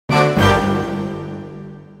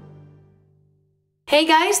Hey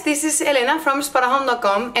guys, this is Elena from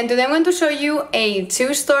spotahome.com and today I'm going to show you a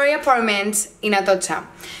two-story apartment in Atocha.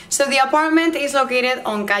 So the apartment is located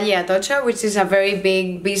on Calle Atocha, which is a very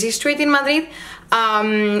big, busy street in Madrid,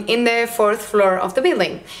 in the 4th floor of the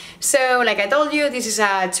building. So like I told you, this is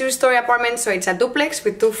a two-story apartment, so it's a duplex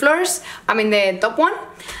with 2 floors. I'm in the top one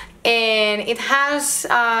and it has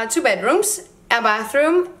 2 bedrooms, a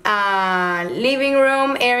bathroom, a living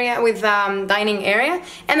room area with dining area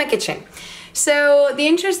and a kitchen. So the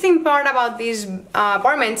interesting part about this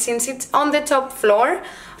apartment, since it's on the top floor,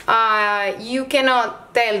 you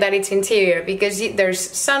cannot tell that it's interior because there's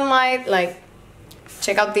sunlight. Like,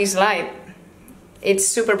 check out this light, it's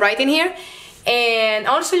super bright in here, and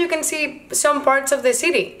also you can see some parts of the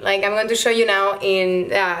city, like I'm going to show you now in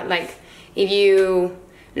like if you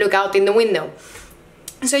look out in the window.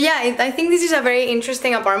 So yeah, I think this is a very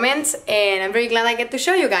interesting apartment and I'm very glad I get to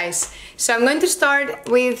show you guys. So I'm going to start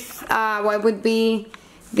with what would be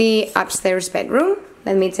the upstairs bedroom.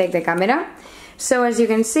 Let me take the camera. So as you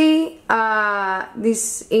can see,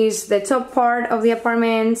 this is the top part of the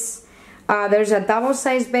apartment. There's a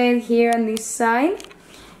double-sized bed here on this side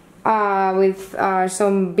with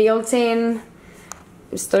some built-in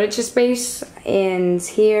storage space, and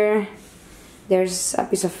here there's a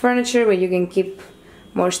piece of furniture where you can keep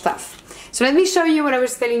more stuff. So let me show you what I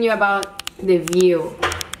was telling you about the view.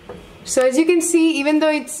 So as you can see, even though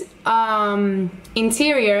it's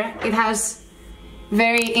interior, it has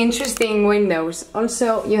very interesting windows.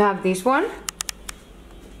 Also, you have this one,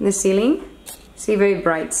 the ceiling, see, very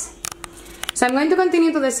bright. So I'm going to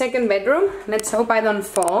continue to the second bedroom. Let's hope I don't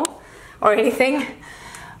fall or anything.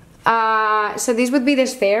 So this would be the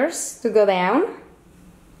stairs to go down,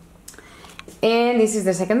 and this is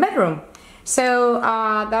the second bedroom. So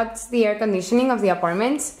that's the air conditioning of the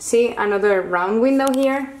apartment. See, another round window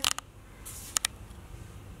here.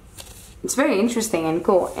 It's very interesting and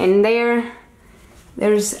cool. And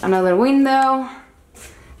there's another window.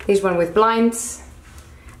 This one with blinds.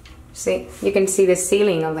 See, you can see the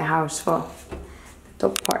ceiling of the house for the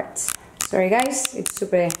top part. Sorry guys, it's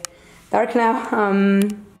super dark now.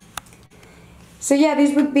 So yeah,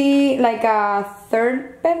 this would be like a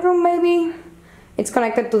third bedroom maybe. It's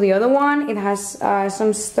connected to the other one. It has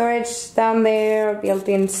some storage down there,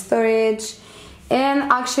 built-in storage,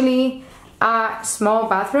 and actually a small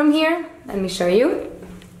bathroom here. Let me show you.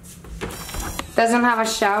 Doesn't have a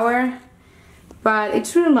shower, but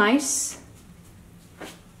it's really nice.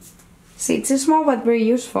 See, it's small but very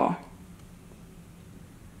useful.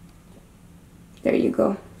 There you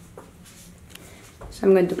go. So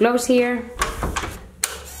I'm going to close here.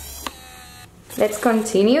 Let's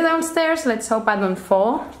continue downstairs. Let's hope I don't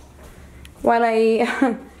fall while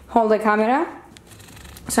I hold the camera.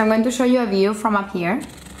 So I'm going to show you a view from up here.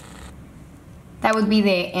 That would be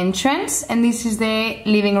the entrance, and this is the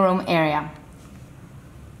living room area.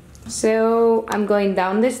 So I'm going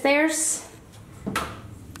down the stairs.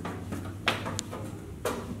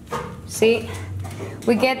 See,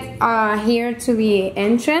 we get here to the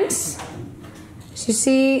entrance. So you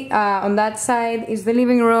see, on that side is the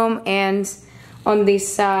living room, and on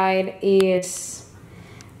this side is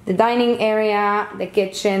the dining area, the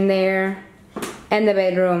kitchen there, and the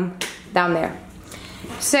bedroom down there.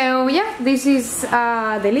 So yeah, this is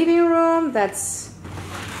the living room. That's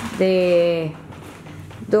the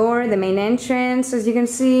door, the main entrance. As you can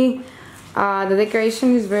see, the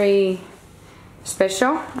decoration is very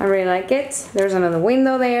special. I really like it. There's another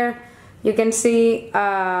window there. You can see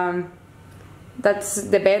that's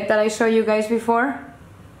the bed that I showed you guys before.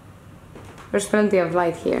 There's plenty of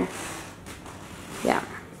light here. Yeah.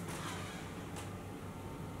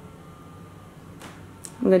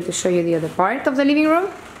 I'm going to show you the other part of the living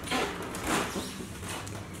room.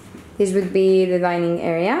 This would be the dining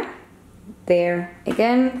area. There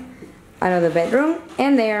again, another bedroom,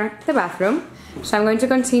 and there the bathroom. So I'm going to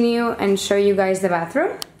continue and show you guys the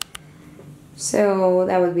bathroom. So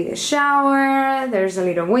that would be the shower. There's a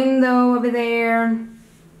little window over there.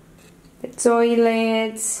 The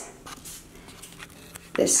toilet,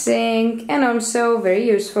 the sink, and also very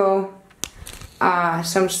useful,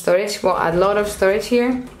 some storage. Well, a lot of storage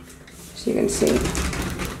here, so you can see.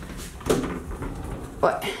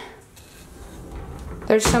 But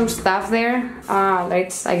there's some stuff there.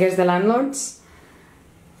 That's, I guess, the landlord's.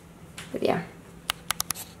 But yeah.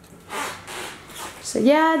 So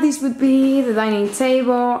yeah, this would be the dining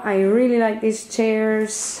table. I really like these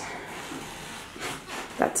chairs.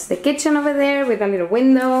 That's the kitchen over there with a little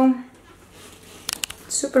window.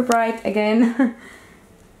 Super bright again.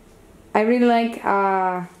 I really like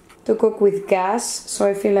to cook with gas, so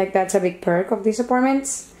I feel like that's a big perk of these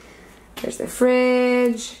apartments. There's the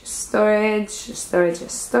fridge, storage,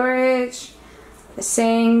 the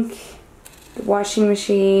sink, the washing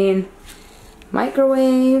machine,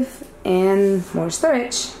 microwave, and more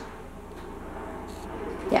storage.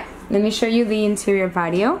 Yeah, let me show you the interior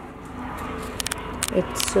patio.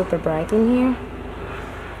 It's super bright in here.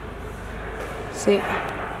 See,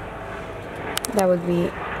 that would be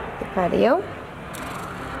the patio.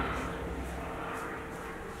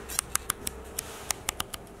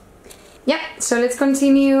 Yeah, so let's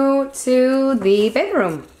continue to the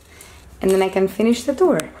bedroom and then I can finish the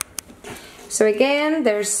tour. So again,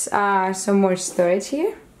 there's some more storage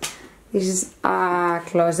here. This is a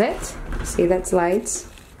closet. See, that slides.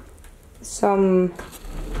 Some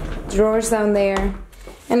drawers down there.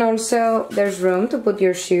 And also there's room to put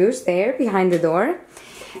your shoes there behind the door.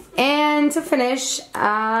 And to finish,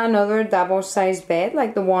 another double-sized bed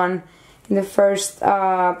like the one in the first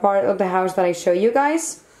part of the house that I showed you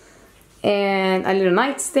guys. And a little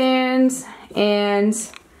nightstand and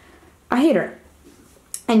a heater.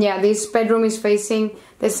 And yeah, this bedroom is facing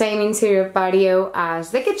the same interior patio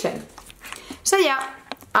as the kitchen. So yeah,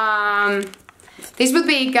 this would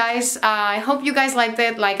be it, guys. I hope you guys liked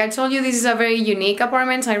it. Like I told you, this is a very unique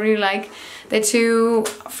apartment. I really like the 2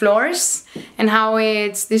 floors and how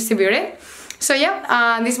it's distributed. So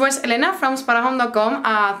yeah, this was Elena from sparahome.com.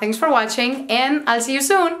 Thanks for watching and I'll see you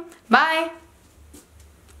soon. Bye!